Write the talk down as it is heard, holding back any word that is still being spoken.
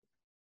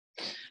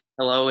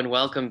Hello and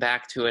welcome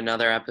back to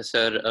another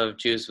episode of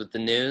Jews with the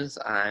News.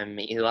 I'm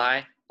Eli.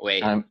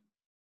 I'm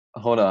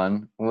hold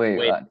on. Wait,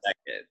 Wait a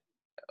second.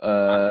 I'm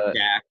uh,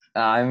 Jack.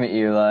 I'm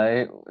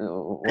Eli.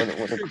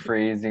 What a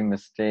crazy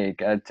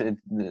mistake.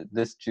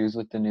 This Jews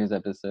with the News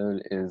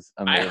episode is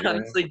I amazing.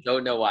 honestly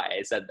don't know why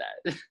I said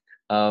that.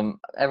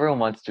 Everyone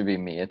wants to be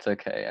me. It's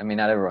okay. I mean,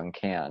 not everyone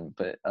can,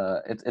 but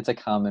it's a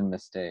common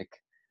mistake.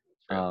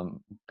 True.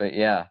 But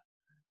yeah,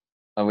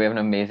 we have an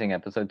amazing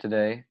episode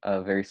today.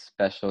 A very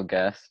special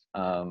guest,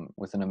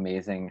 with an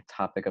amazing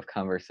topic of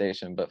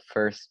conversation. But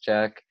first,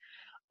 Jack.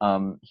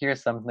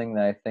 Here's something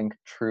that I think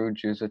true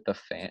Jews with the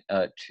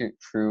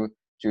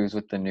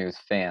News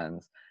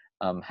fans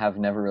have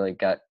never really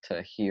got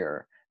to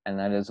hear, and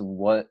that is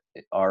what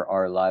are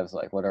our lives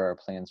like? What are our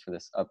plans for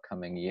this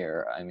upcoming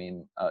year? I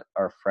mean,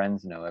 our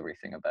friends know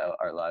everything about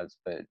our lives,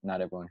 but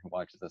not everyone who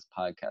watches this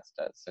podcast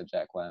does. So,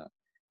 Jack, why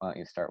don't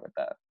you start with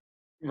that?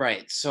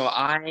 Right. So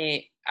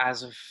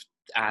as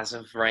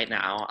of right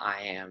now,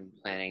 I am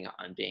planning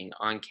on being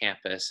on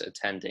campus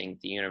attending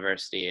the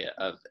University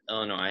of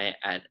Illinois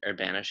at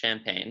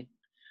Urbana-Champaign.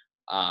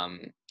 Um,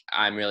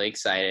 I'm really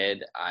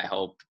excited. I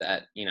hope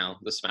that,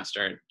 the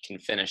semester can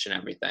finish and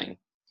everything.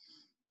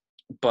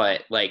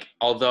 But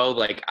although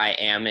I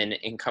am an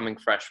incoming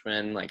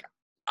freshman,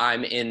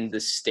 I'm in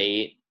the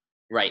state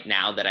right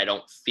now that I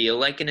don't feel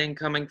like an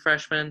incoming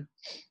freshman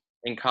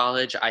in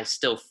college. I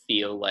still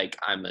feel like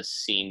I'm a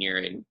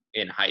senior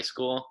in high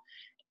school.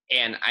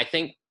 And I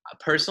think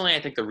personally, I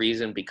think the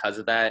reason because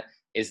of that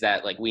is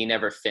that we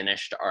never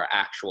finished our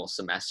actual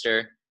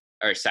semester,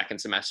 our second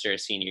semester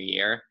senior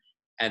year,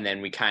 and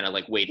then we kind of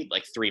waited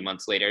 3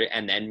 months later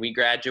and then we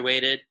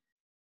graduated.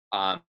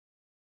 um,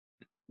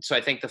 so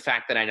I think the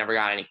fact that I never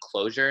got any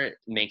closure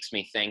makes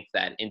me think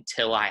that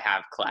until I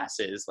have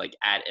classes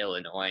at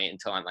Illinois,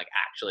 until I'm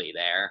actually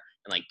there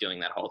and doing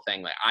that whole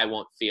thing, I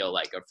won't feel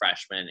like a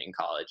freshman in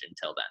college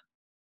until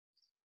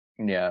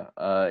then.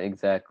 Yeah,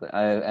 exactly.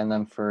 And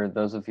then for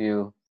those of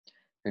you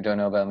who don't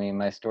know about me,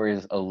 my story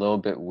is a little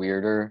bit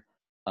weirder.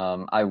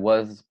 I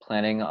was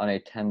planning on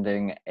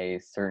attending a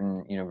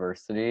certain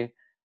university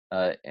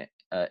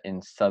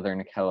in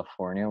Southern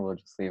California. We'll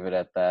just leave it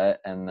at that.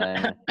 And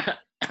then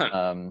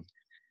um,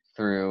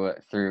 through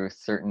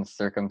certain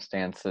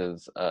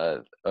circumstances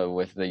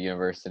with the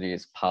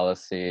university's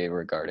policy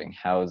regarding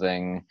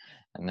housing,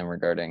 and then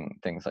regarding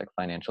things like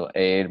financial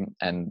aid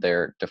and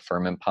their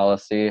deferment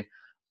policy,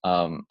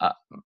 um, uh,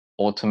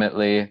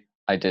 ultimately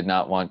I did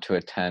not want to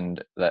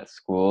attend that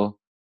school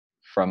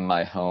from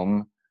my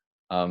home.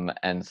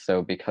 And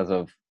so because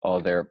of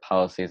all their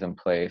policies in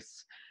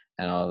place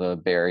and all the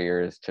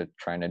barriers to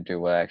trying to do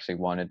what I actually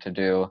wanted to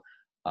do,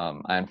 I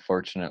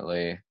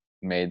unfortunately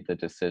made the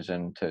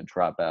decision to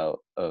drop out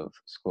of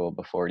school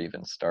before it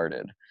even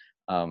started,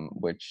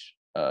 which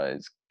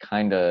is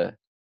kind of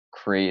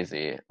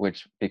crazy,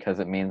 which because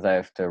it means I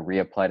have to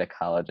reapply to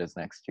colleges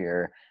next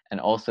year. And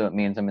also it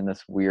means I'm in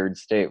this weird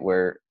state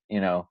where,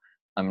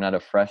 I'm not a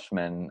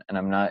freshman, and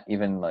I'm not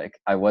even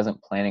I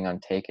wasn't planning on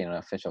taking an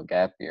official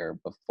gap year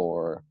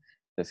before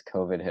this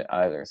COVID hit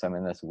either. So I'm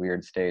in this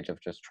weird stage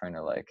of just trying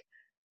to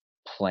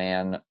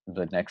plan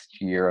the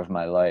next year of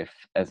my life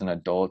as an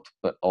adult,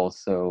 but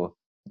also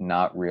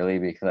not really,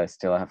 because I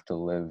still have to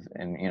live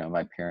in,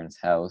 my parents'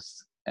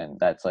 house. And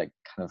that's kind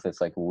of this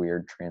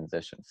weird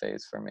transition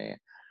phase for me.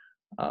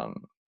 Um,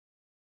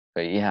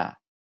 but yeah,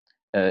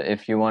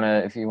 if you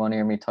wanna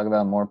hear me talk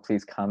about more,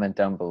 please comment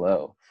down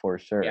below for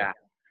sure. Yeah,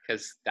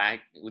 because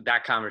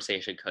that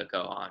conversation could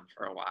go on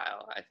for a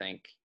while. I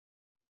think.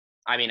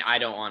 I mean, I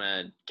don't want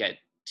to get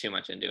too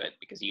much into it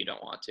because you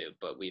don't want to,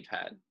 but we've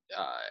had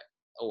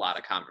a lot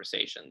of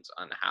conversations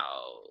on how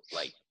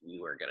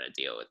we were gonna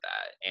deal with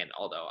that. And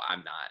although I'm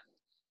not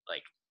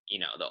like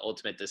the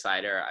ultimate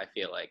decider, I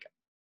feel like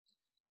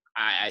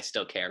I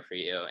still care for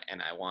you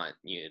and I want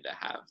you to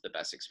have the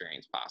best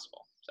experience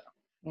possible. So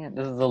Yeah,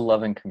 this is a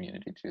loving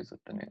community, Jews with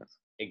the News.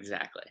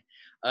 exactly.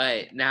 All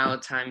right, now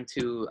time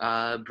to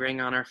bring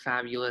on our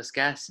fabulous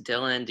guest.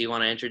 Dylan, do you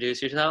want to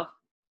introduce yourself?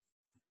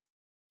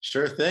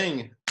 Sure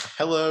thing.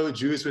 Hello,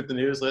 Jews with the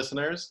News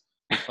listeners.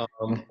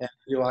 And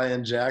Eli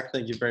and Jack,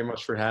 thank you very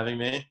much for having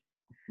me.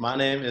 My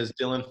name is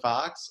Dylan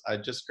Fox. I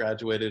just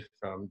graduated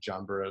from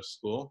John Burroughs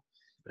School.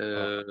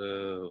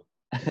 Boo.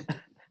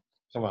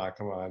 Come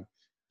on.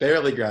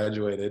 Barely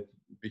graduated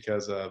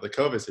because of the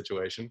COVID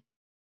situation.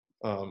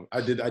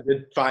 I did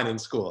fine in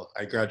school.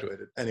 I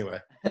graduated anyway.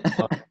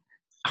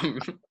 I'm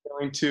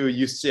going to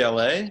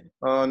UCLA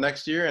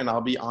next year, and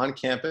I'll be on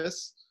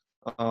campus,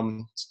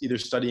 either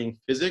studying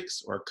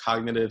physics or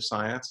cognitive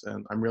science,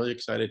 and I'm really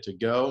excited to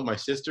go. My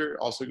sister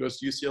also goes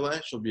to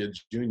UCLA. She'll be a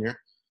junior,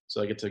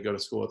 so I get to go to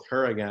school with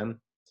her again.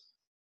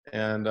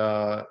 And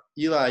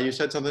Eli, you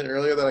said something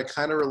earlier that I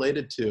kind of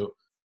related to.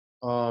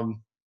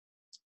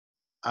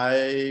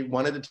 I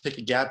wanted to take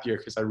a gap year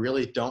because I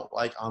really don't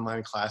like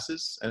online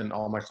classes, and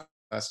all my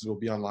classes will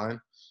be online.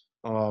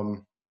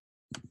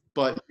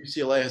 But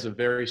UCLA has a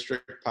very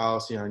strict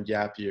policy on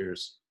gap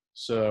years.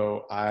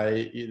 So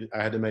I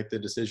had to make the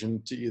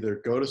decision to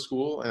either go to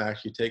school and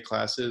actually take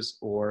classes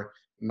or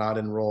not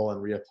enroll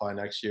and reapply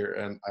next year.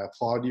 And I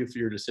applaud you for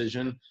your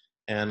decision,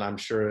 and I'm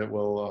sure it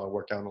will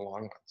work out in the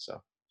long run.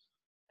 So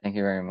Thank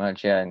you very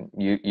much. Yeah, and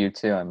you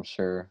too. I'm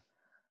sure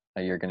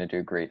that you're going to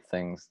do great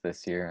things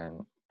this year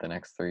and the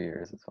next 3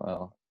 years as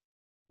well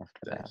after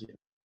that. thank you.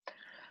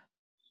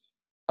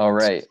 All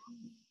right.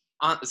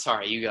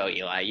 Sorry, you go,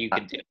 Eli. You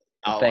can do it.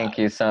 Thank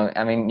you. So,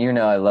 I mean,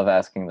 I love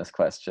asking this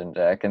question,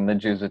 Jack, and the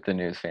Jews with the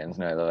News fans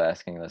know I love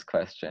asking this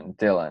question.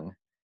 Dylan,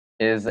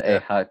 is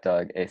a hot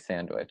dog a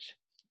sandwich?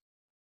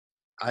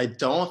 I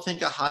don't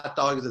think a hot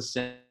dog is a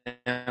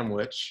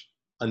sandwich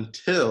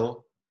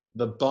until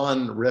the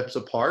bun rips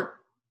apart.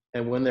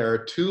 And when there are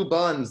two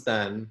buns,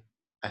 then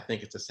I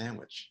think it's a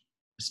sandwich,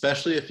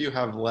 especially if you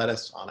have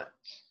lettuce on it.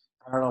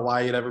 I don't know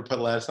why you'd ever put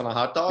lettuce on a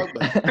hot dog,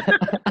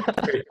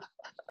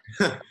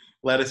 but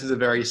lettuce is a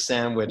very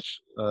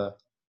sandwich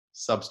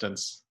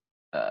substance.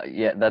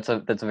 Yeah, that's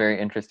a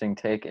very interesting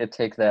take. A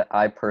take that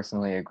I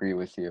personally agree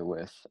with you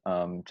with.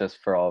 Just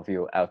for all of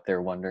you out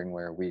there wondering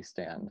where we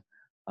stand.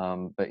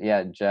 But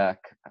yeah, Jack,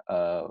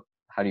 how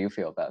do you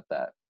feel about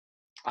that?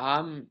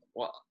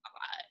 Well,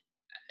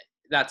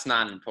 that's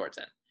not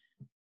important.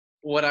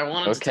 What I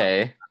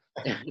wanted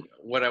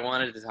what I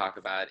wanted to talk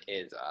about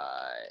is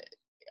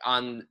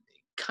on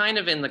kind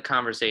of in the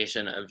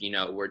conversation of,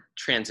 we're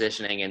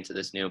transitioning into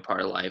this new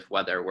part of life,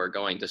 whether we're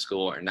going to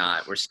school or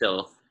not. We're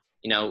still,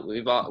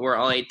 we're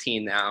all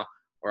 18 now.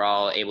 We're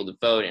all able to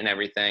vote and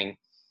everything.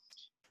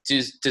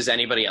 Does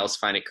anybody else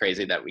find it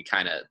crazy that we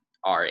kind of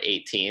are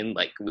 18?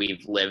 Like,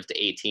 we've lived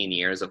 18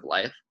 years of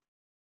life?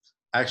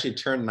 I actually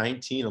turned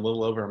 19 a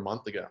little over a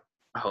month ago.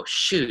 Oh,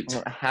 shoot.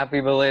 Well,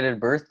 happy belated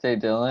birthday,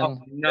 Dylan.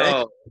 Oh,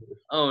 no.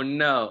 Oh,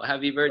 no.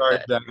 Happy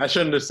birthday. Sorry, I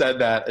shouldn't have said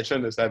that.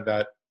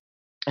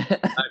 I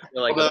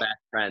feel like a bad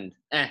friend.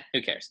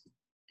 Who cares?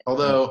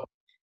 Although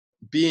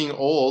being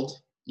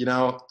old,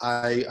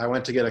 I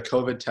went to get a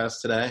COVID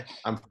test today.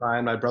 I'm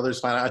fine. My brother's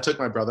fine. I took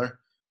my brother,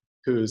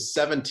 who's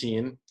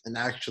 17, and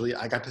actually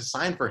I got to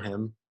sign for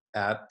him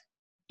at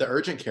the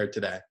urgent care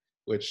today,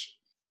 which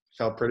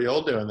felt pretty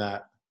old doing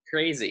that.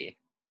 Crazy.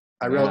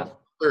 I wrote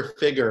a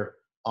figure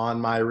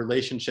on my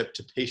relationship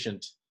to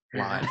patient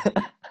line.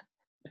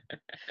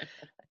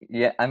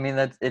 Yeah, I mean,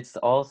 it's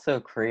also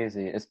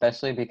crazy,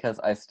 especially because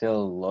I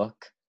still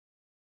look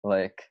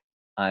like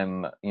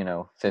I'm,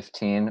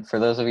 15. For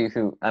those of you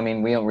who, I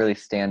mean, we don't really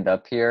stand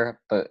up here,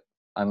 but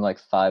I'm like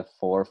 5'4",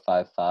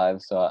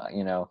 5'5",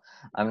 so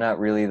I'm not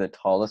really the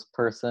tallest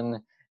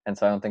person, and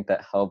so I don't think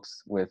that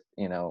helps with,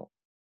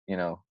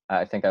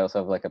 I think I also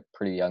have like a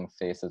pretty young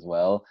face as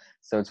well.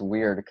 So it's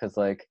weird because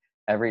like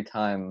every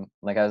time,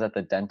 like I was at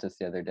the dentist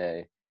the other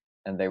day,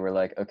 and they were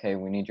like, okay,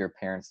 we need your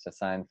parents to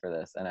sign for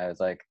this. And I was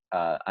like,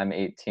 I'm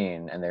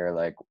 18. And they were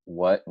like,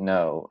 what?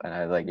 No. And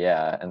I was like,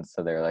 yeah. And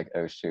so they were like,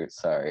 oh, shoot,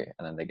 sorry.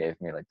 And then they gave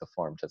me like the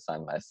form to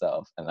sign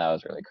myself. And that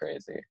was really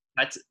crazy.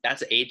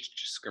 That's age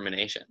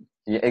discrimination.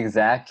 Yeah,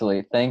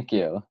 exactly. Thank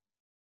you.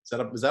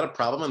 Is that a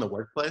problem in the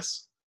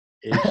workplace?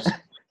 Age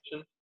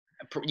discrimination?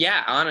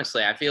 Yeah,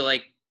 honestly, I feel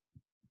like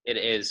it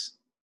is.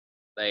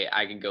 Like,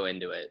 I can go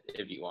into it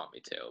if you want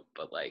me to.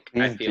 But like,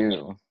 I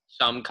feel like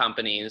some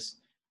companies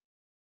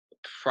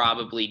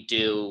probably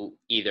do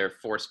either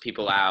force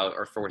people out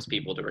or force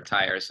people to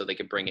retire so they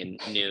could bring in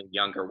new,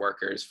 younger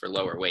workers for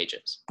lower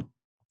wages.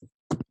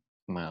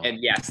 Wow. And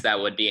yes, that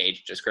would be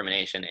age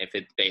discrimination if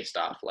it's based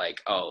off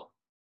like, oh,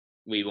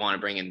 we want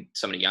to bring in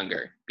somebody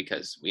younger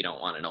because we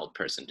don't want an old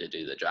person to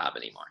do the job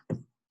anymore.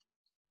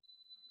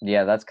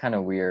 Yeah, that's kind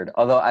of weird.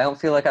 Although I don't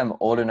feel like I'm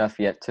old enough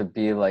yet to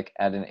be like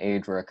at an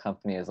age where a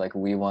company is like,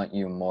 we want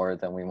you more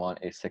than we want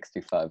a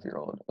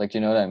 65-year-old. Like,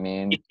 you know what I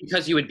mean?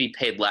 Because you would be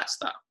paid less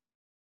though.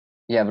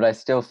 Yeah, but I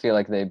still feel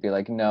like they'd be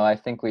like, no, I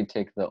think we'd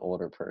take the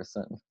older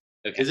person.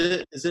 Okay.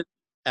 Is it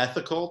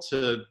ethical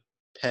to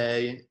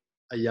pay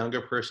a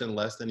younger person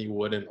less than you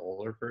would an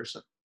older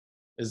person?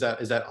 Is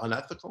that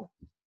unethical?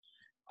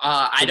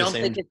 I don't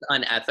think it's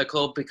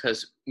unethical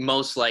because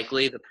most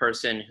likely the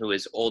person who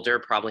is older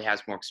probably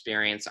has more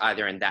experience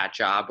either in that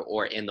job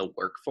or in the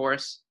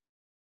workforce.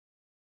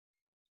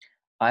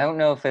 I don't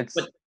know if it's...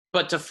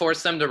 But to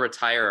force them to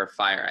retire or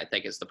fire, I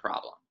think is the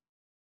problem.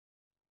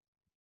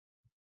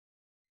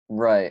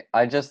 Right.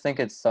 I just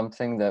think it's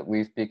something that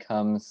we've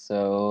become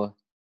so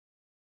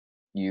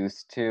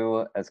used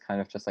to as kind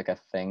of just like a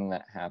thing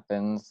that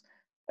happens.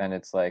 And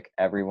it's like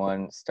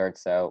everyone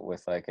starts out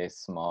with like a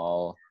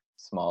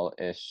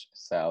small-ish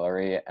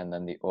salary, and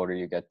then the older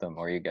you get, the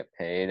more you get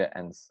paid.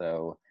 And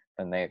so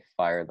then they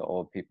fire the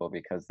old people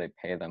because they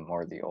pay them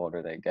more the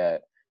older they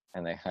get,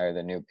 and they hire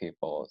the new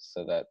people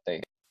so that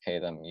they pay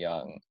them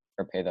young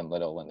or pay them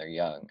little when they're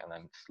young, and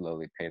then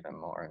slowly pay them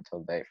more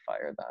until they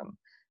fire them.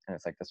 And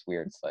it's like this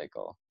weird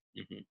cycle.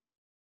 Mm-hmm.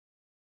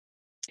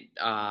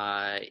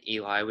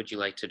 Eli, would you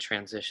like to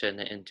transition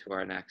into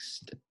our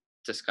next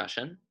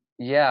discussion?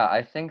 Yeah,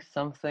 I think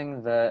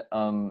something that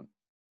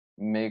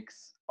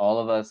makes all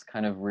of us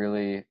kind of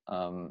really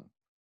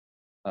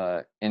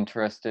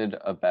interested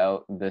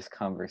about this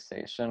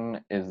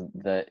conversation is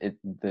that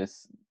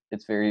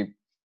it's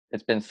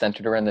it's been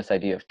centered around this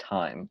idea of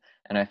time.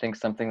 And I think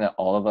something that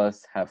all of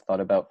us have thought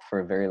about for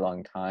a very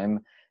long time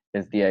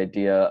is the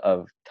idea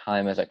of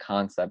time as a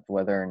concept,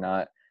 whether or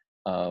not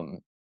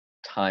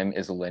time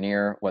is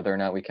linear, whether or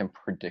not we can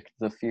predict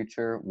the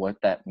future, what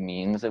that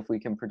means if we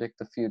can predict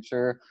the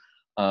future.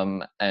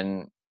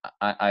 And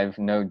I've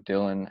know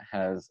Dylan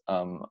has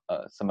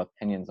some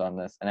opinions on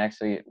this, and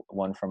actually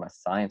one from a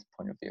science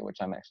point of view, which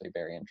I'm actually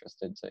very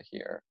interested to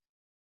hear.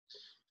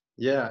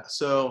 Yeah,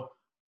 so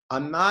I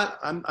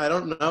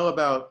don't know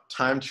about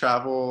time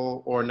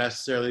travel or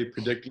necessarily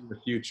predicting the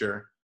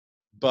future,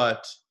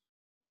 but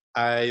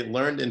I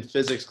learned in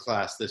physics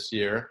class this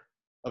year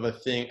of a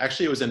thing,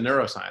 actually it was a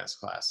neuroscience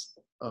class,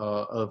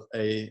 of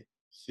a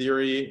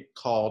theory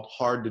called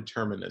hard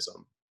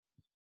determinism.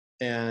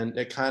 And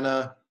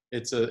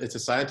it's a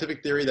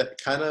scientific theory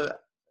that kind of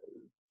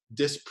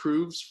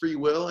disproves free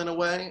will in a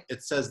way.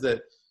 It says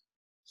that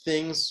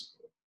things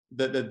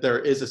that there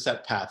is a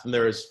set path and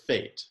there is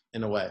fate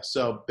in a way.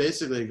 So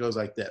basically it goes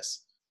like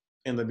this.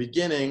 In the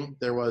beginning,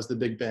 there was the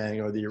Big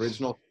Bang or the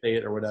original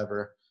state or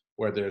whatever,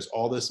 where there's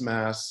all this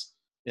mass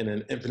in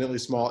an infinitely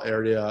small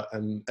area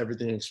and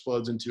everything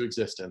explodes into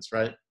existence,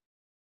 right?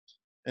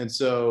 And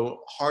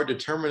so hard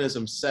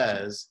determinism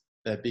says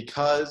that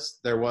because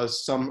there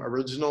was some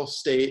original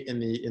state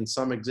in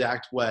some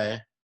exact way,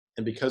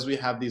 and because we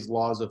have these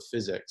laws of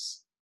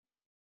physics,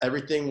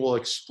 everything will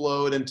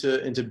explode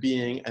into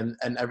being, and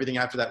everything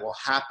after that will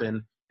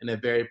happen in a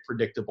very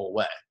predictable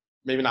way.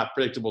 Maybe not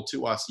predictable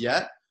to us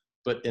yet,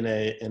 but in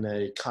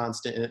a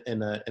constant,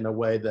 in a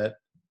way that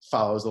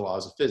follows the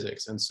laws of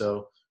physics. And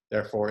so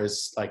therefore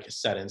is like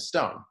set in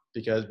stone,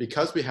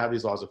 because we have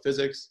these laws of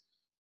physics,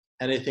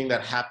 anything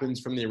that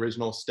happens from the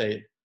original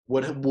state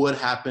would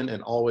happen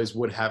and always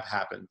would have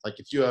happened. Like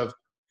if you have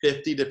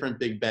 50 different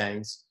Big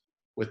Bangs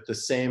with the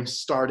same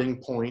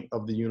starting point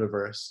of the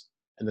universe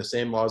and the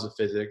same laws of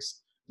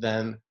physics,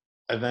 then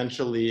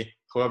eventually,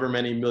 however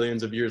many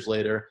millions of years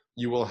later,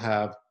 you will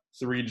have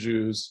 3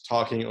 Jews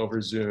talking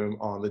over Zoom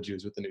on the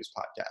Jews with the News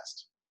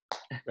podcast.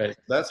 Right?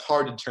 That's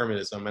hard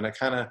determinism, and it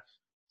kind of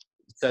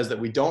says that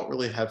we don't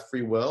really have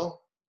free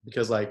will,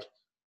 because like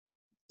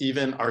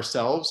even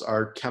ourselves,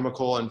 our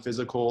chemical and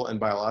physical and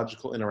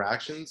biological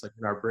interactions, like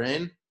in our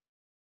brain,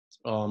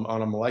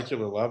 on a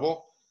molecular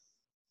level.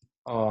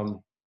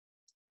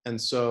 And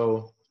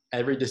so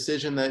every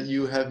decision that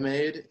you have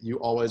made, you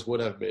always would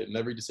have made. And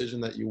every decision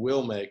that you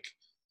will make,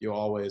 you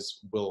always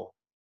will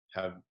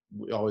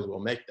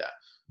make that.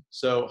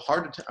 So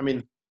hard to, I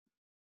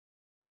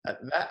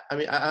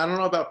don't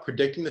know about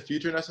predicting the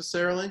future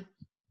necessarily,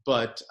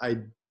 but I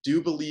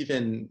do believe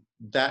in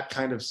that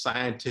kind of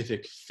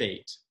scientific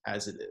fate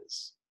as it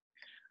is.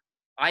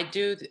 I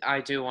do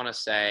want to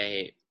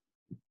say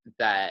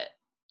that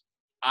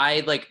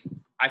I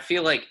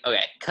feel like,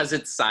 okay, because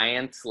it's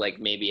science, like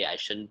maybe I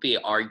shouldn't be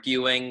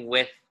arguing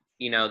with,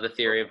 the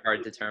theory of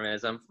hard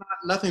determinism.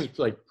 Nothing's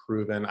like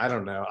proven. I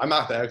don't know. I'm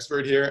not the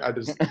expert here. I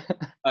just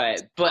All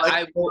right, but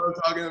I know what I'm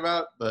talking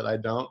about, but I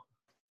don't.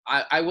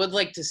 I would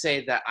like to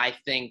say that I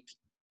think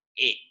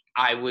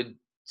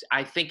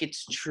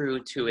it's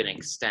true to an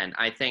extent.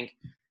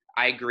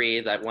 I agree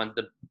that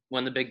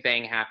when the Big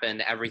Bang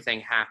happened,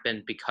 everything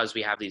happened because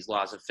we have these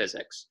laws of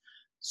physics.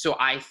 So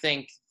I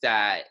think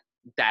that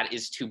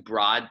is too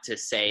broad to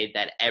say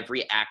that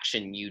every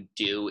action you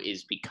do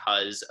is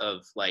because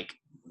of like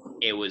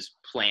it was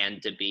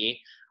planned to be.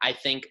 I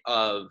think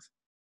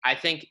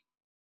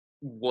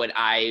what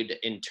I'd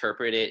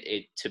interpret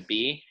it to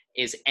be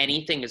is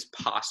anything is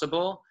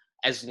possible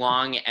as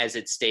long as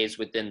it stays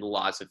within the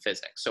laws of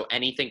physics. So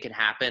anything can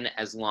happen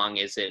as long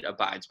as it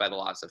abides by the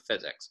laws of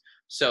physics.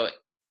 So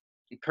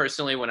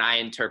personally, when I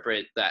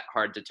interpret that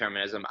hard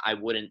determinism, I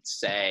wouldn't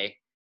say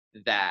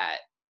that,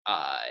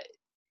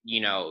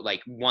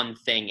 like one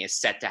thing is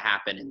set to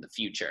happen in the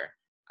future.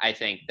 I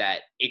think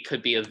that it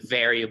could be a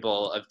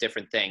variable of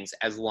different things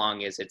as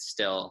long as it's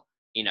still,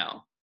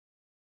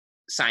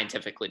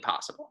 scientifically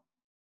possible.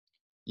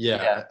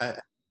 Yeah.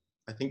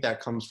 I think that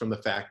comes from the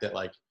fact that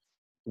like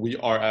we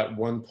are at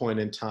one point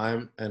in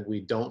time and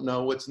we don't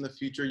know what's in the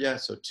future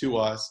yet. So to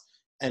us,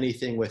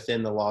 anything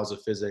within the laws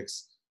of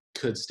physics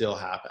could still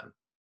happen.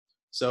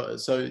 So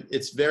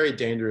it's very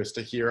dangerous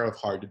to hear of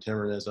hard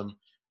determinism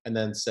and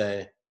then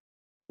say,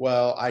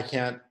 well, I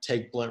can't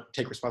take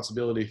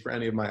responsibility for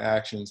any of my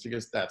actions,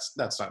 because that's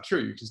not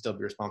true. You can still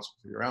be responsible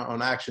for your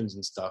own actions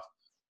and stuff.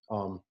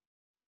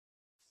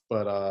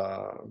 But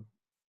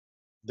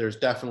there's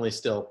definitely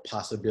still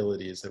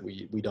possibilities that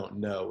we don't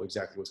know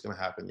exactly what's going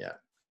to happen yet.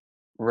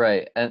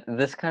 Right, and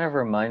this kind of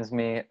reminds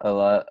me a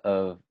lot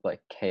of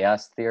like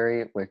chaos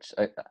theory, which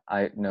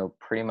I know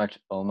pretty much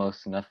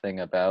almost nothing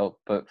about,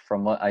 but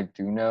from what I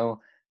do know,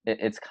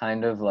 it's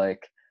kind of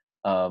like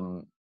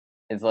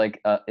it's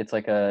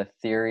like a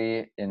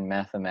theory in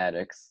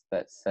mathematics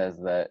that says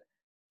that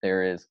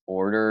there is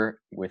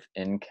order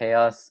within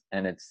chaos,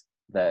 and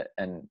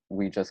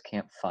we just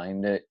can't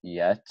find it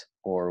yet,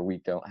 or we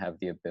don't have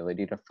the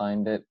ability to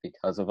find it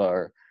because of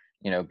our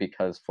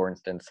because, for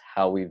instance,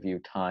 how we view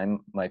time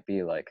might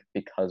be like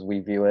because we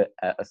view it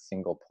at a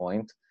single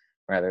point,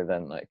 rather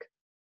than like,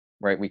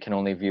 right, we can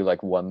only view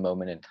like one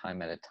moment in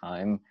time at a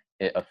time.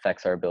 It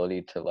affects our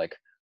ability to like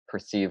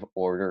perceive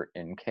order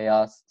in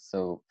chaos.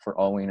 So for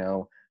all we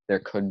know, there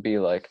could be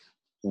like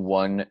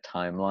one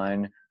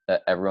timeline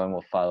that everyone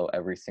will follow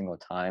every single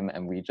time,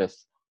 and we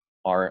just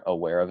aren't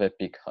aware of it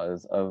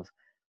because of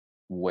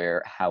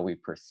how we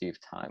perceive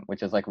time,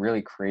 which is like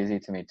really crazy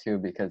to me too,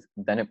 because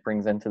then it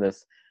brings into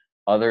this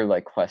other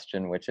like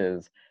question, which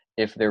is,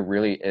 if there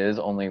really is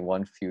only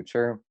one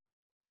future,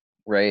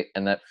 right,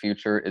 and that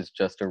future is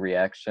just a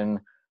reaction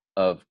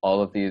of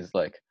all of these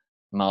like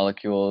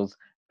molecules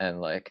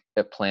and like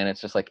the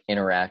planets just like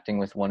interacting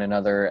with one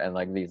another, and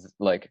like these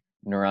like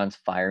neurons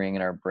firing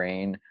in our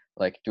brain,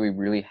 like do we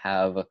really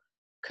have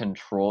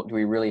control, do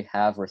we really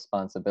have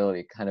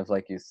responsibility, kind of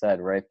like you said,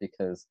 right?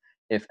 Because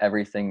if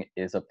everything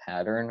is a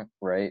pattern,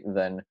 right,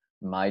 then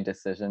my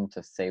decision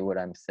to say what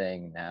I'm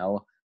saying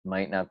now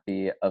might not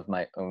be of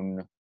my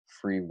own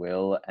free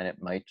will, and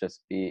it might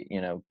just be,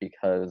 you know,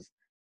 because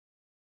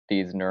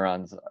these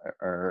neurons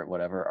or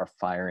whatever are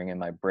firing in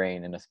my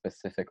brain in a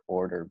specific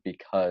order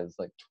because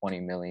like 20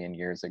 million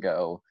years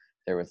ago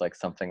there was like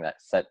something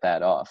that set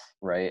that off,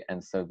 right?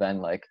 And so then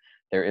like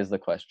there is the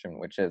question,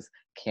 which is,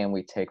 can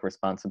we take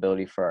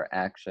responsibility for our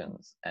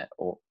actions,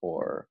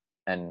 or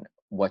and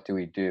what do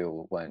we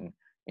do when,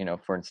 you know,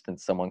 for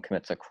instance, someone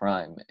commits a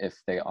crime if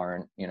they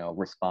aren't, you know,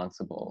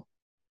 responsible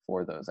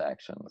for those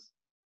actions?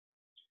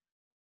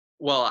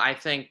 Well, I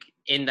think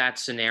in that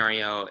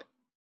scenario,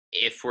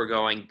 if we're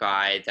going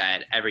by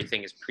that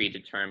everything is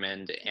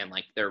predetermined and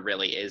like there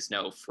really is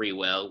no free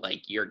will,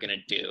 like you're going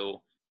to do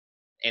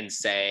and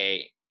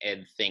say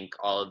and think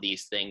all of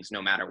these things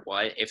no matter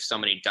what. If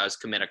somebody does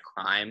commit a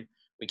crime,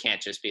 we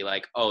can't just be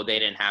like, oh, they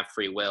didn't have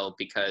free will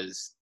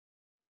because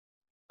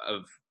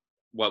of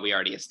what we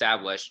already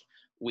established.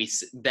 We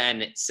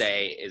then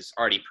say is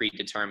already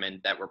predetermined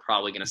that we're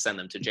probably going to send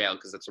them to jail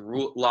because it's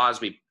laws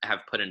we have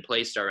put in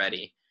place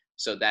already.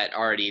 So that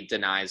already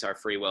denies our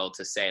free will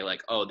to say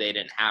like, oh, they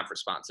didn't have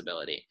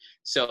responsibility.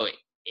 So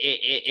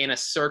in a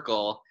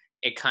circle,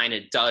 it kind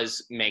of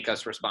does make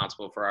us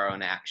responsible for our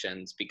own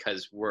actions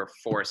because we're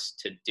forced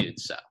to do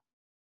so,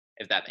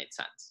 if that made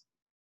sense.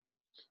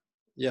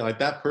 Yeah, like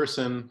that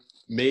person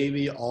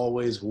maybe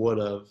always would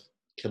have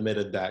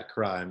committed that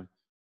crime,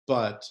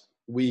 but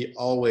we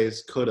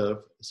always could have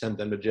sent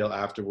them to jail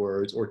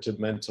afterwards or to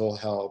mental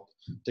help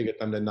to get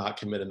them to not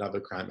commit another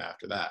crime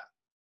after that.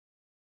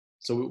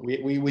 So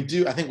we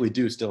do, I think we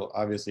do still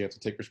obviously have to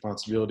take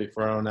responsibility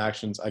for our own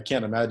actions. I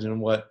can't imagine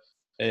what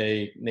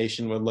a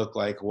nation would look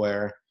like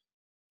where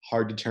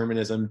hard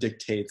determinism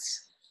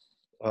dictates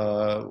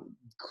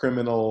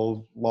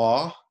criminal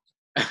law.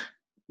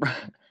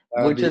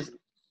 Which is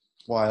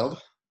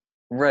wild.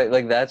 right,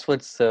 like that's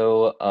what's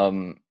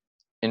so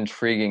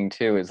intriguing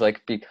too, is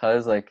like,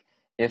 because like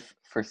if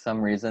for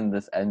some reason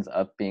this ends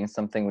up being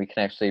something we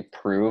can actually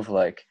prove,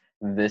 like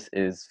this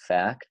is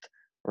fact,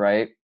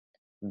 right,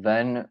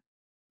 then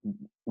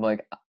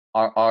like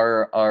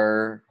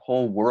our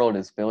whole world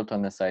is built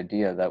on this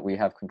idea that we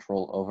have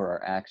control over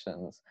our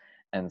actions.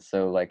 And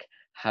so like,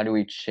 how do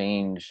we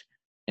change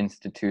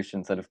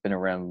institutions that have been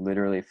around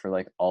literally for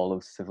like all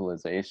of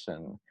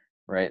civilization,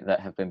 right,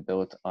 that have been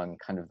built on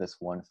kind of this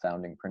one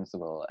founding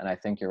principle? And I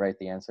think you're right,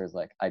 the answer is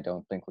like, I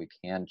don't think we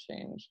can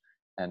change.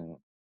 And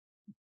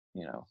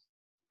you know,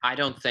 I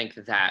don't think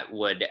that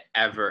will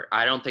ever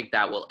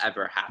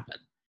happen.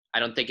 I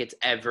don't think it's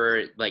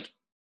ever like,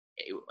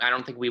 I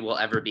don't think we will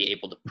ever be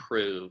able to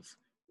prove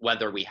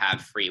whether we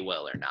have free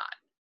will or not,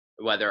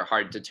 whether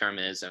hard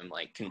determinism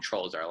like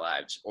controls our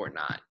lives or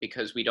not,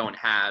 because we don't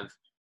have,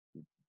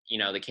 you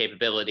know, the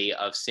capability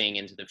of seeing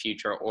into the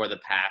future or the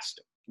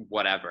past,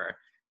 whatever.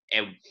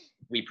 And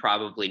we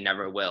probably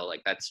never will.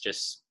 Like that's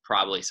just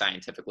probably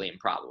scientifically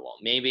improbable.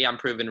 Maybe I'm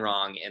proven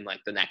wrong in like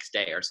the next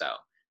day or so.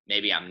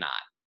 Maybe I'm not.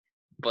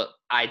 But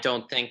I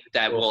don't think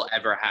that we'll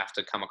ever have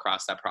to come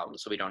across that problem,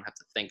 so we don't have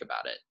to think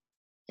about it.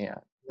 Yeah.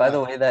 By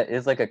the way, that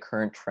is like a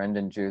current trend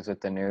in Jews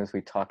with the news.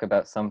 We talk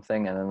about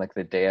something, and then like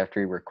the day after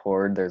we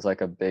record, there's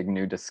like a big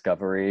new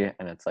discovery,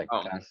 and it's like,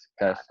 Oh,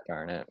 gosh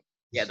darn it.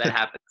 yeah, that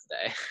happens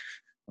today.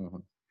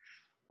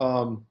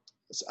 Mm-hmm.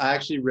 So I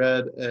actually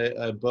read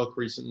a book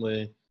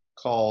recently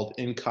called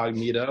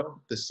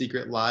Incognito: The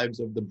Secret Lives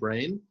of the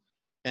Brain,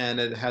 and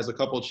it has a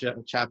couple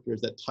chapters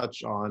that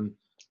touch on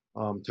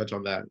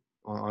that,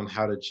 on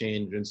how to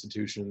change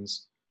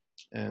institutions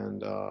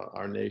and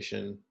our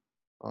nation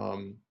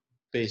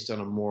based on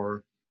a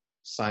more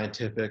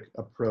scientific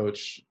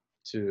approach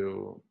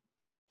to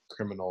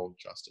criminal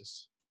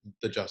justice,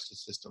 the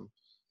justice system.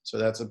 So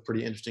that's a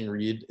pretty interesting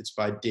read. It's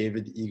by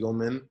David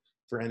Eagleman,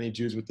 for any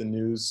Jews with the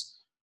News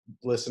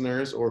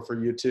listeners, or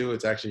for you too.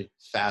 It's actually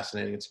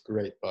fascinating. It's a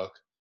great book.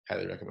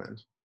 Highly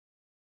recommend.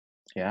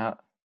 Yeah.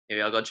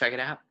 Maybe I'll go check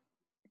it out.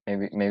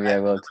 Maybe I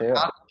will too.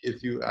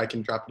 I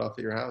can drop it off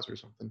at your house or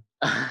something.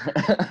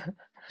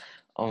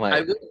 Oh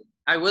my.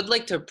 I would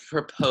like to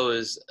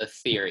propose a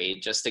theory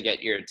just to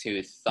get your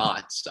two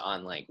thoughts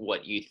on like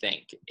what you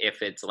think,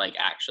 if it's like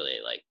actually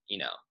like, you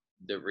know,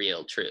 the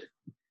real truth.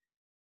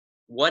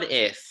 What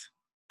if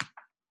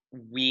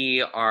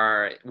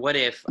what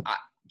if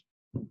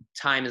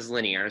time is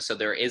linear, so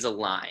there is a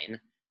line,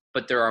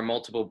 but there are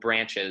multiple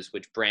branches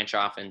which branch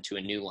off into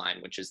a new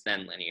line, which is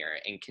then linear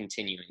and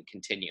continue.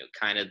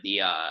 Kind of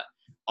the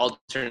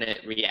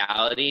alternate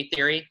reality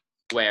theory,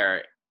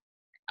 where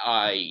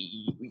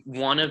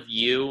one of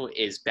you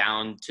is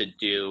bound to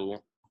do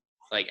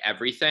like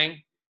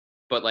everything,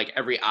 but like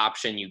every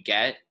option you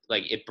get,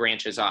 like it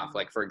branches off.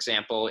 Like for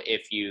example,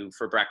 if you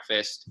for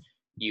breakfast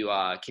you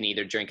can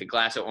either drink a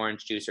glass of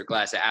orange juice or a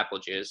glass of apple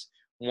juice,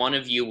 one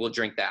of you will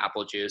drink the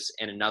apple juice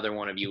and another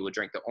one of you will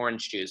drink the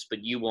orange juice,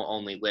 but you will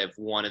only live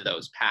one of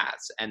those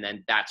paths. And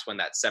then that's when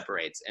that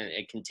separates, and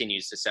it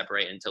continues to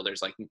separate until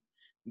there's like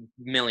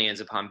millions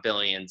upon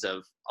billions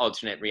of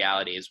alternate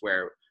realities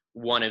where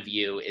one of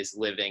you is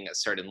living a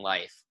certain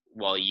life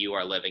while you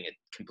are living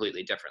a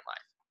completely different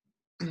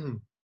life.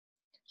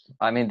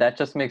 I mean, that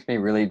just makes me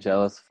really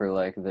jealous for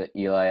like the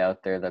Eli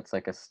out there that's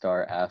like a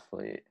star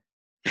athlete.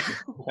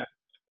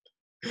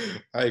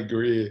 I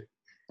agree.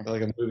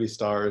 Like a movie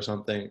star or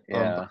something.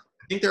 Yeah.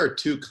 I think there are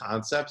two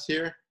concepts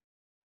here,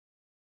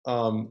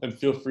 and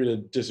feel free to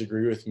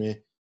disagree with me.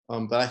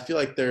 But I feel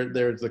like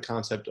there's the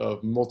concept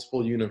of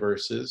multiple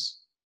universes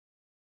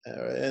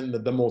and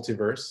the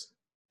multiverse,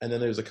 and then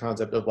there's a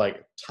concept of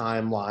like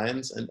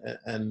timelines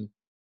and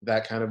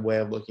that kind of way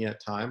of looking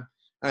at time.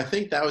 And I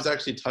think that was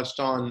actually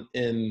touched on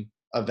in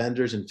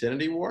Avengers: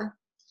 Infinity War,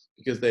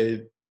 because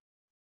they,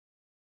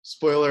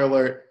 spoiler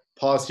alert,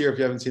 pause here if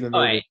you haven't seen the movie.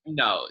 All right,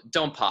 no,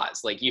 don't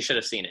pause. Like you should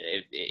have seen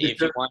it. If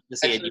you wanted to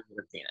see it, you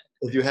would have seen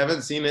it. If you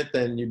haven't seen it,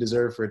 then you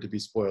deserve for it to be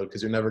spoiled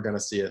because you're never going to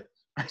see it.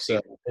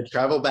 So they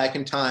travel back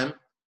in time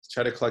to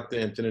try to collect the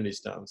Infinity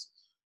Stones.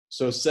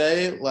 So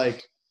say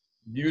like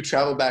you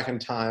travel back in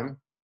time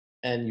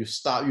and you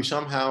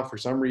somehow for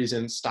some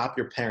reason stop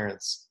your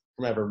parents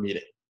from ever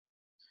meeting.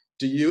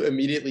 Do you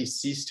immediately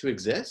cease to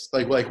exist?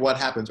 Like what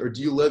happens? Or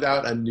do you live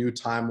out a new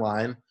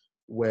timeline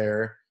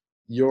where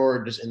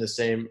you're just in the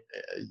same,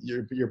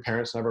 your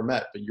parents never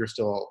met, but you're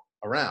still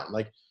around?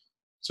 Like,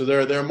 so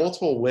there are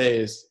multiple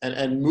ways,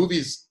 and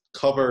movies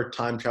cover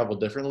time travel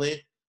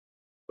differently,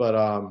 but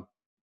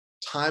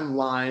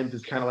timelines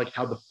is kind of like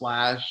how The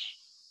Flash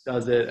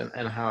does it,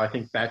 and how I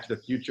think Back to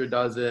the Future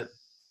does it.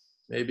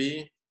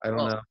 Maybe, I don't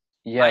know.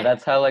 Yeah,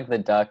 that's how like the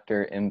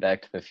Doctor in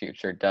Back to the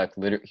Future,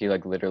 he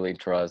like literally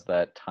draws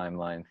that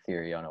timeline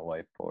theory on a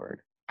whiteboard.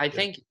 I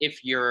think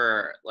if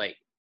you're like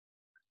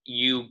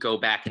you go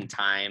back in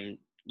time,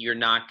 you're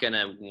not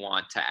gonna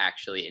want to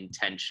actually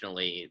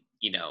intentionally,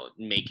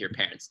 make your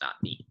parents not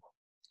meet.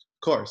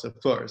 Of course.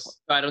 So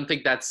I don't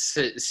think that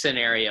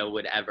scenario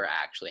would ever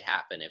actually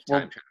happen if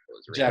time travel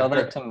was real. Tell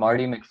that to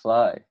Marty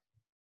McFly.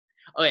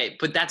 Okay,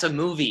 but that's a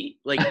movie.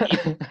 Like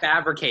it's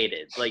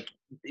fabricated. Like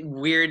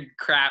weird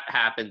crap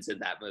happens in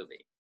that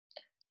movie.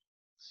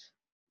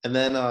 And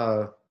then,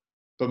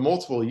 but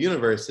multiple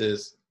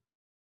universes.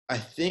 I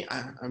think.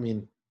 I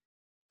mean,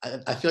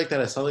 I feel like that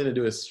has something to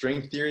do with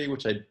string theory,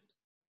 which I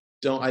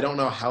don't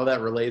know how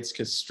that relates,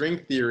 because string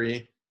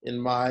theory, in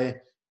my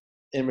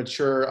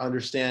immature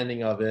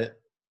understanding of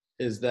it,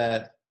 is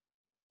that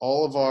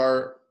all of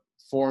our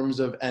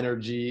forms of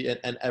energy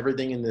and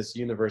everything in this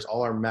universe,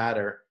 all our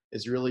matter,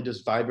 is really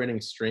just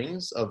vibrating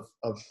strings of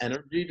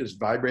energy, just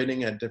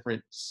vibrating at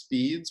different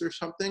speeds or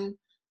something.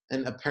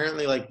 And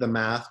apparently like the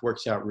math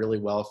works out really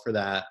well for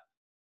that.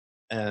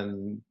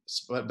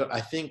 But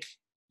I think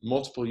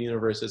multiple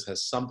universes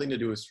has something to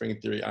do with string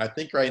theory. I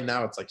think right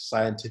now it's like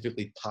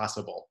scientifically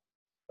possible.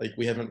 Like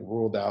we haven't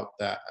ruled out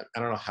that. I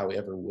don't know how we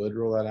ever would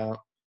rule that out.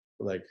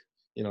 But like,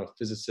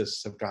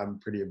 physicists have gotten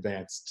pretty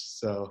advanced.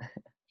 So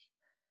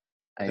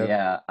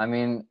yeah, I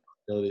mean,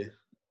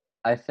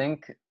 I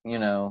think,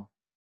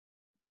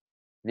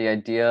 the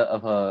idea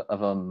of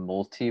a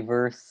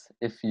multiverse,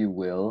 if you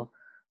will,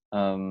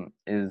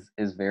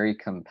 is very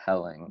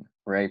compelling,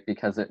 right?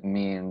 Because it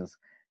means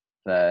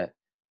that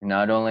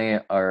not only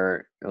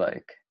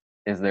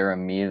is there a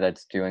me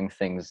that's doing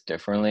things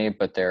differently,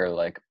 but there are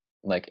like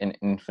an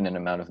infinite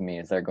amount of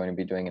me's that are going to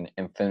be doing an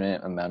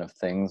infinite amount of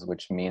things,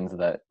 which means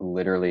that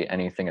literally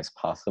anything is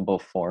possible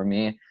for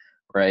me,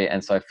 right?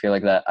 And so I feel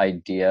like that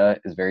idea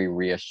is very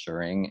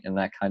reassuring in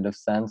that kind of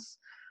sense.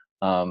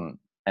 But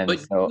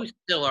you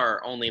still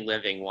are only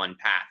living one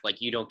path.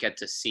 Like you don't get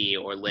to see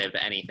or live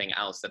anything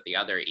else that the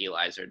other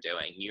Elis are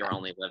doing. You're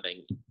only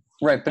living.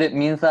 Right, but it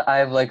means that I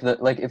have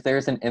if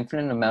there's an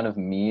infinite amount of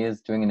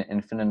me's doing an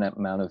infinite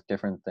amount of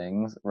different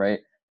things, right?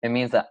 It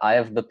means that I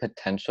have the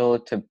potential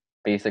to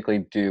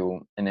basically do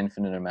an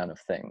infinite amount of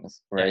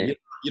things, right? Yeah,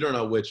 you don't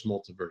know which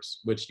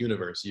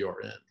universe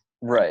you're in.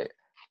 Right.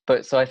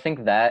 But so I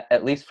think that,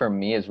 at least for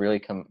me, is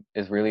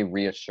really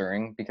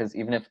reassuring, because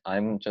even if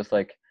I'm just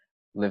like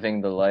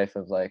living the life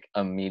of like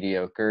a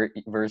mediocre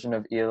version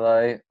of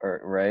Eli,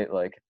 or right,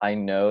 like I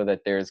know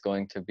that there's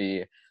going to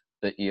be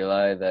the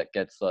Eli that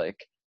gets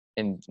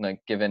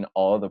given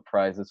all the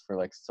prizes for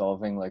like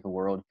solving like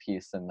world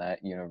peace in that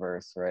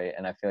universe, right?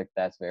 And I feel like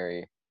that's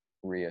very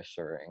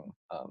reassuring,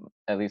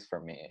 at least for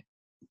me.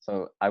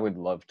 So I would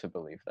love to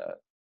believe that.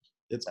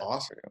 It's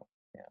awesome. True.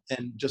 Yeah.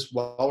 And just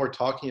while we're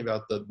talking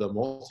about the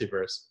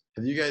multiverse,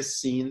 Have you guys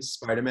seen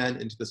Spider-Man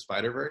Into the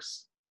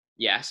Spider-Verse?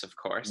 Yes, of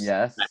course.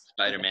 Yes. Best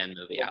Spider-Man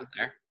movie out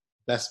there.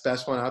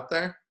 Best one out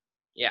there?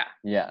 Yeah,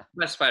 Yeah.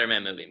 best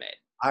Spider-Man movie made.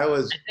 I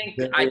was I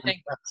very think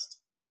impressed.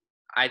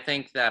 I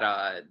think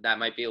that that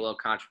might be a little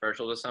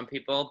controversial to some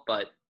people,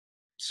 but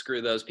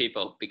screw those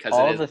people because it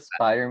All is. the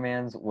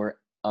Spider-Mans were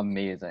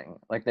amazing.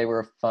 Like they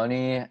were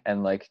funny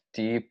and like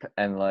deep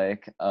and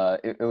like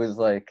it was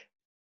like,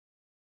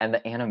 and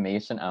the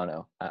animation, I don't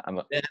know.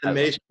 The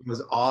animation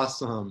was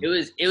awesome.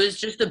 It was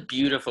just a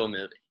beautiful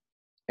movie.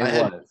 It I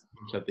had was.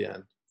 at the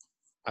end.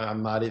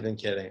 I'm not even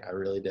kidding. I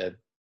really did.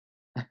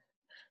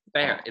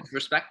 Fair. It's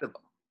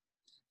respectable.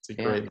 It's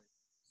a great.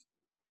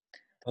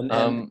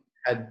 And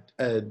had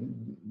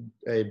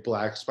a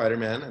black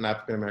Spider-Man, an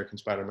African American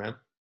Spider-Man.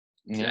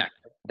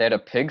 Exactly. They had a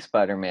pig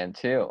Spider-Man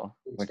too,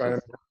 Spider-Man.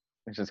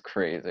 which is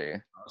crazy.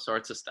 All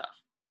sorts of stuff.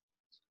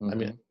 I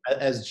mean,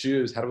 as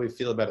Jews, how do we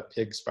feel about a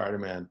pig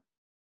Spider-Man?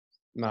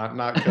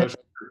 Not kosher.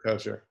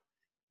 Kosher.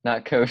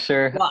 Not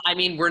kosher. Well, I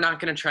mean, we're not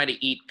going to try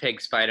to eat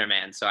pig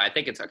Spider-Man, so I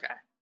think it's okay.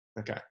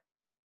 Okay.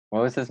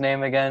 What was his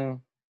name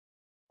again?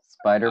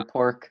 Spider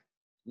Pork?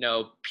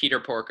 No, Peter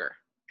Porker.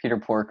 Peter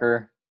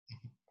Porker?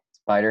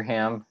 Spider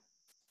Ham?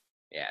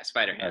 Yeah,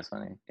 Spider-Ham. That's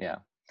funny. Yeah.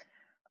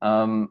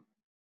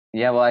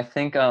 Yeah, well, I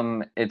think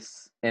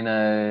it's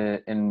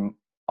in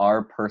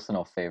our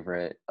personal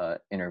favorite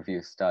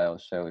interview style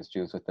show is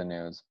Jews with the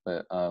News.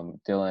 But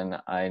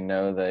Dylan, I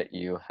know that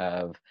you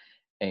have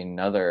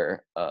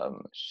another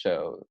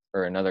show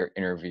or another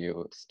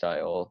interview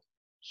style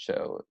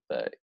show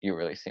that you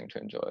really seem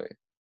to enjoy.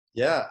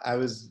 Yeah, I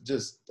was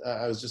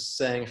just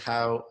saying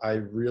how I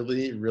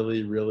really,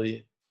 really,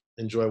 really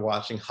enjoy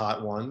watching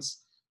Hot Ones.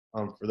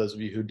 For those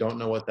of you who don't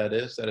know what that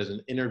is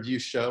an interview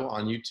show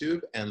on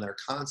YouTube, and their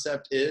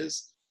concept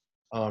is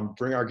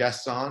bring our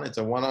guests on. It's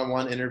a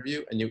one-on-one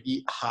interview, and you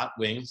eat hot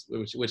wings,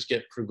 which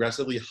get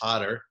progressively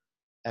hotter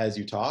as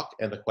you talk,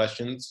 and the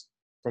questions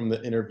from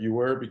the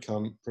interviewer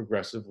become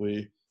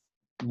progressively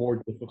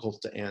more difficult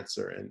to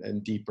answer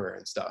and deeper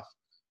and stuff.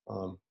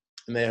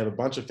 And they have a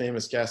bunch of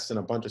famous guests in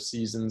a bunch of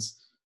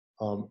seasons.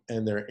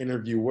 And their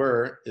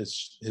interviewer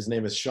his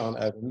name is Sean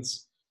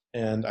Evans,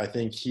 and I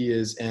think he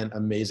is an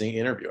amazing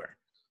interviewer.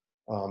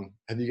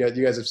 Have you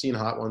guys have seen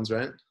Hot Ones,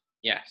 right?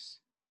 Yes.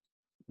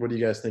 What do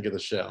you guys think of the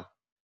show?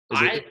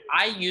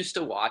 I used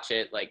to watch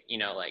it like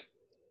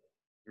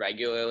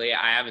regularly.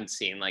 I haven't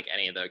seen like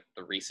any of the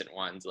recent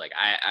ones. Like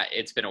I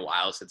it's been a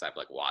while since I've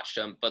like watched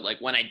them, but like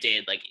when I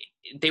did, like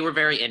they were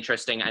very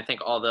interesting. I think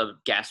all the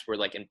guests were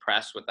like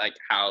impressed with like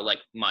how like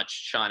much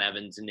Sean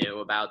Evans knew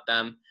about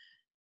them.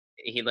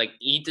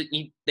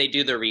 They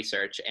do their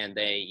research and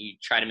you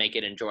try to make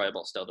it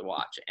enjoyable still to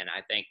watch, and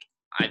I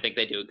think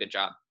they do a good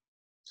job.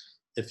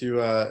 If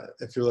you're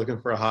looking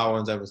for a Hot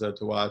Ones episode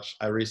to watch,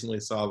 I recently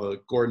saw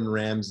the Gordon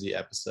Ramsay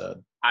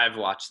episode. I've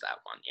watched that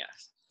one,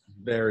 yes.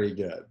 Very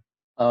good.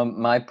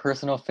 My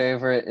personal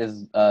favorite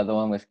is the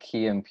one with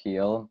Key and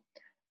Peele.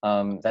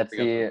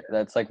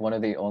 That's like one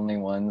of the only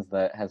ones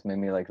that has made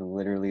me like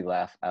literally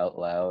laugh out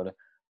loud.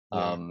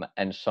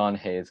 And Sean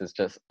Hayes is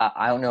just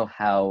I don't know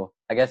how,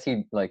 I guess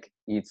he like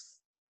eats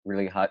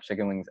really hot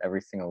chicken wings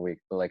every single week,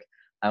 but like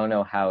I don't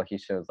know how he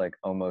shows like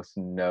almost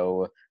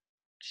no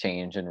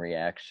change in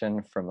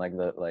reaction from like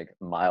the like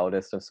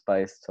mildest of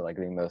spice to like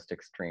the most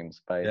extreme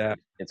spice. Yeah.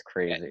 It's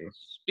crazy. Okay.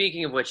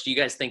 Speaking of which, do you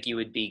guys think you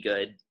would be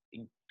good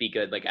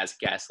like as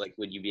guests? Like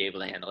would you be able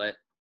to handle it?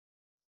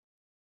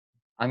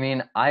 I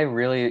mean, I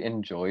really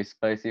enjoy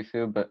spicy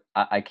food, but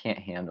I can't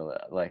handle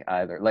it like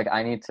either. Like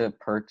I need to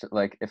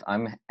like if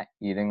I'm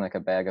eating like a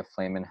bag of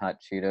Flamin' Hot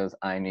Cheetos,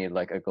 I need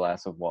like a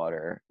glass of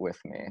water with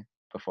me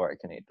before I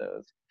can eat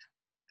those.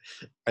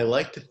 I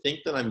like to think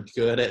that I'm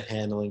good at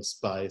handling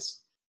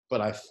spice,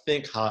 but I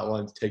think Hot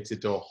Ones takes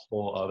it to a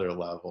whole other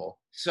level.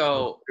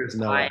 So there's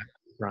no way I'm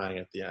crying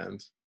at the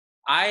end.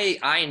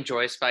 I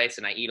enjoy spice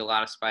and I eat a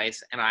lot of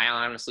spice, and I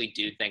honestly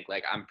do think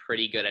like I'm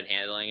pretty good at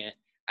handling it.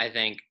 I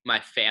think my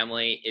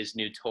family is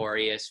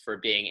notorious for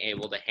being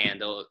able to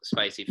handle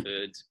spicy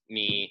foods.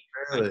 Me,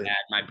 Really? my dad,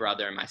 my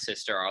brother, and my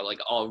sister are like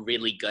all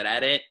really good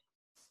at it.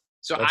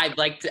 So I'm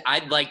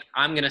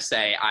gonna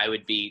say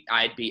I'd be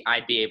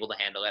able to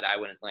handle it. I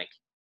wouldn't like,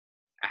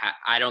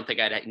 I don't think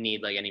I'd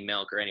need like any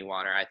milk or any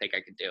water. I think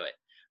I could do it.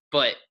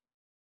 But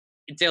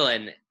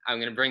Dylan, I'm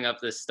gonna bring up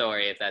this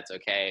story if that's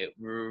okay.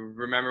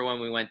 Remember when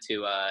we went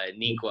to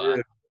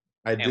Neuqua?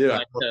 I do.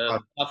 Went to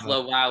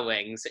Buffalo Wild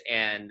Wings,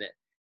 and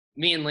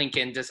me and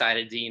Lincoln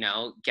decided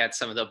to, get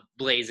some of the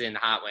blazing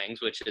hot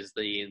wings, which is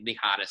the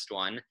hottest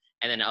one,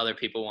 and then other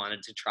people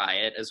wanted to try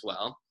it as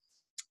well.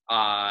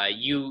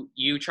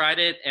 You tried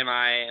it. Am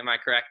I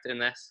correct in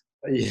this?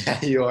 Yeah,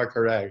 you are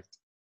correct.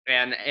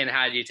 And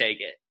how did you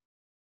take it?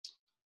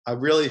 I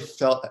really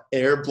felt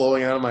air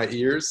blowing out of my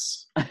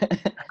ears. I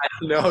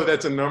know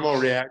that's a normal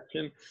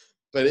reaction,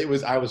 but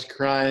I was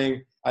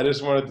crying. I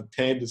just wanted the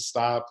pain to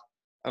stop.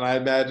 And I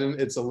imagine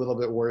it's a little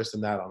bit worse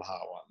than that on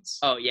Hot Ones.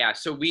 Oh yeah.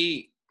 So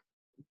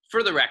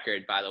for the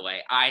record, by the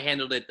way, I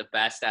handled it the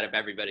best out of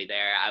everybody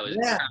there. I was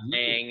Yeah,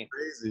 crying.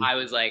 crazy.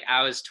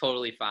 I was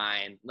totally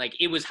fine. Like,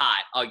 it was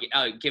hot.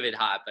 I'll give it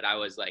hot, but I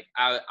was like,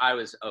 I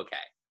was okay.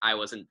 I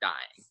wasn't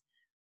dying.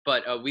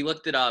 But we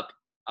looked it up,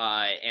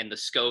 and the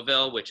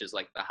Scoville, which is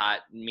like the hot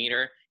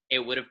meter, it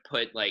would have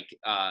put like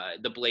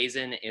the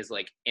Blazin is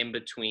like in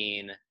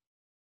between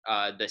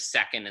the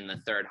second and the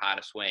third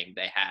hottest wing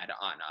they had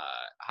on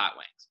Hot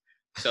Wings.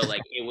 So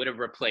like it would have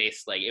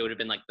replaced, like it would have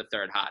been like the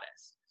third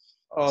hottest.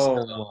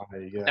 Oh So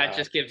my god. that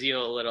just gives you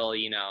a little,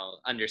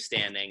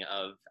 understanding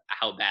of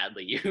how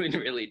badly you would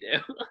really do.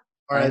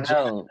 All I right, Jay,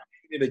 know.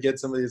 we need to get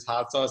some of these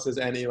hot sauces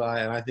and Eli,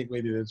 and I think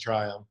we need to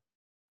try them.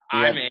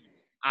 I'm in.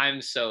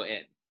 I'm so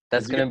in.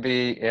 That's gonna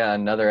be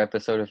another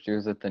episode of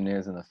Jews with the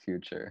News in the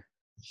future.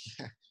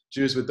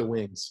 Juice with the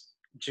wings.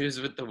 Jews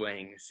with the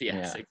wings. Yes,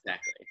 Yeah.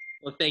 exactly.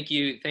 Well, thank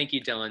you,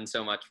 Dylan,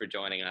 so much for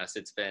joining us.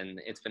 It's been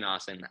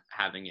awesome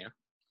having you.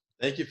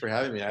 Thank you for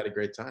having me. I had a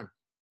great time.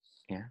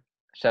 Yeah.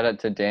 Shout out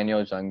to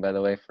Daniel Jung, by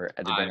the way, for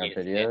editing our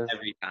Obviously, videos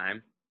every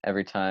time.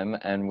 every time,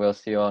 and we'll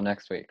see you all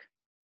next week.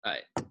 All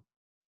right.